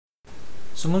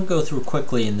So I'm going to go through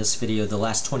quickly in this video the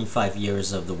last 25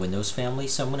 years of the Windows family.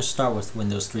 So I'm going to start with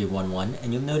Windows 3.11,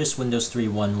 and you'll notice Windows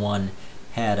 3.11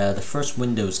 had the first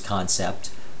Windows concept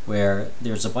where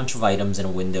there's a bunch of items in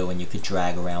a window and you could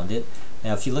drag around it.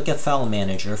 Now if you look at File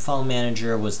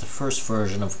Manager was the first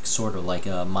version of sort of like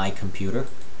My Computer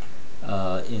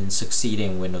in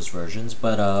succeeding Windows versions,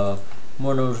 but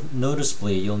more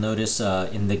noticeably you'll notice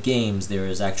in the games there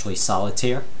is actually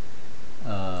Solitaire,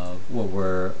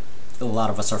 what a lot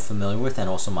of us are familiar with, and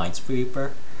also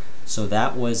Minesweeper. So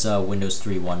that was Windows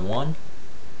 3.11,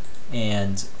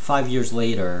 and 5 years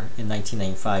later in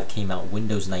 1995 came out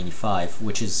Windows 95,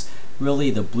 which is really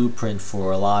the blueprint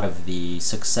for a lot of the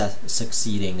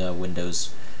succeeding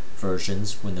Windows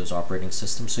versions, Windows operating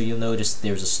system. So you'll notice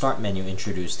there's a start menu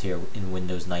introduced here in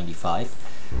Windows 95.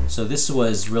 So this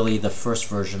was really the first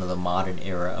version of the modern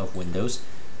era of Windows.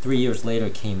 3 years later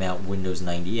came out Windows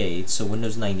 98. So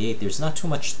Windows 98, there's not too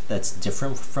much that's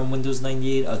different from Windows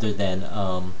 98 other than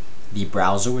the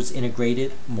browser was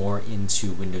integrated more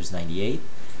into Windows 98.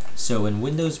 So in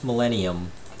Windows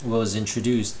Millennium, what was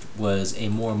introduced was a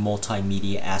more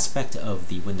multimedia aspect of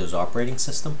the Windows operating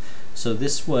system. So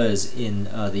this was in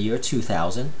the year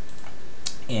 2000,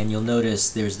 and you'll notice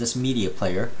there's this media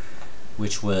player,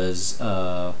 which was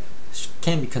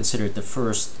can be considered the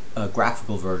first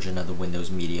graphical version of the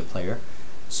Windows Media Player.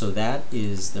 So that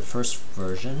is the first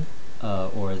version,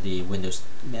 or the Windows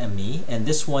ME, and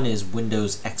this one is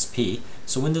Windows XP.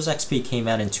 So Windows XP came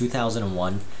out in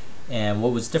 2001, and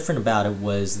what was different about it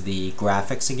was the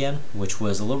graphics again, which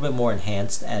was a little bit more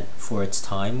enhanced for its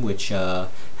time, which had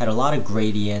a lot of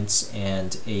gradients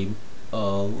and a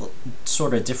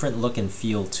sort of different look and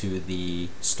feel to the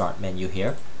start menu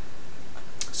here.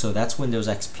 So that's Windows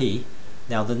XP.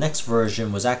 Now the next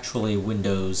version was actually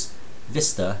Windows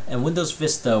Vista, and Windows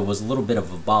Vista was a little bit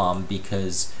of a bomb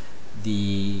because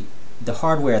the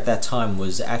hardware at that time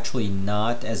was actually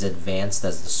not as advanced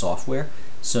as the software.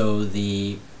 So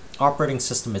the operating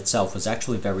system itself was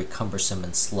actually very cumbersome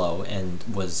and slow, and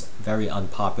was very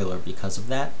unpopular because of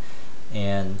that.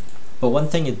 But one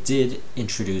thing it did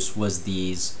introduce was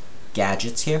these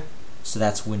gadgets here. So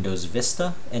that's Windows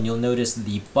Vista, and you'll notice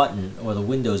the button, or the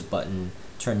Windows button,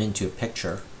 turned into a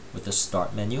picture with the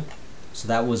start menu. So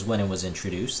that was when it was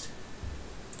introduced.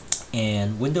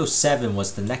 And Windows 7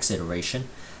 was the next iteration.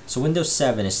 So Windows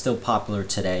 7 is still popular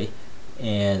today,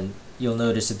 and you'll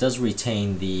notice it does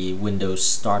retain the Windows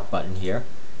Start button here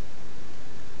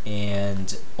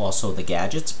and also the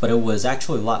gadgets, but it was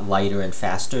actually a lot lighter and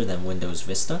faster than Windows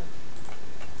Vista.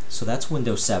 So that's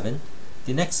Windows 7.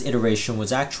 The next iteration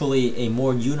was actually a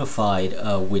more unified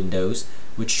Windows,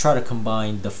 which tried to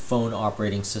combine the phone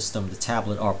operating system, the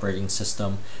tablet operating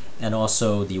system, and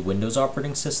also the Windows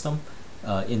operating system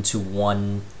into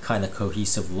one kind of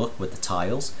cohesive look with the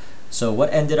tiles. So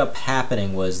what ended up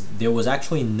happening was there was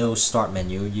actually no start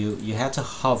menu. You had to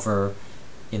hover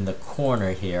in the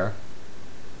corner here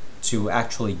to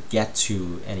actually get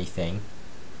to anything.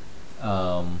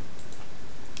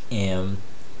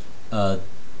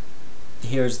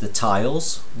 Here's the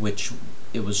tiles, which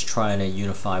it was trying to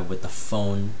unify with the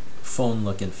phone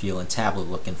look and feel and tablet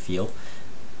look and feel.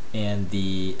 And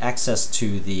the access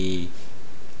to the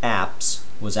apps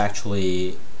was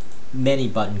actually many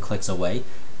button clicks away.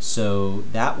 So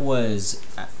that was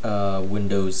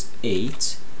Windows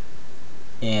 8,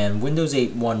 and Windows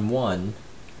 8.11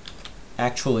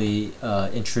 actually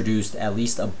introduced at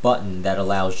least a button that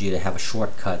allows you to have a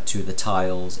shortcut to the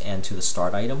tiles and to the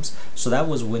start items. So that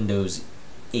was Windows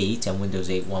 8 and Windows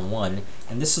 8.11,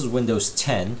 and this is Windows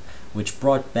 10, which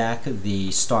brought back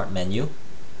the start menu.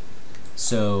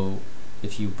 So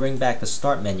if you bring back the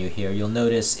start menu here, you'll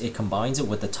notice it combines it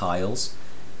with the tiles.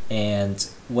 And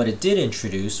what it did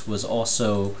introduce was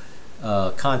also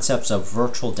concepts of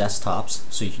virtual desktops,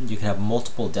 so you can have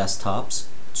multiple desktops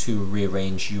to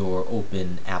rearrange your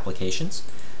open applications.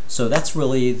 So that's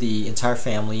really the entire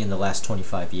family in the last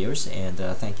 25 years, and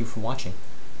thank you for watching.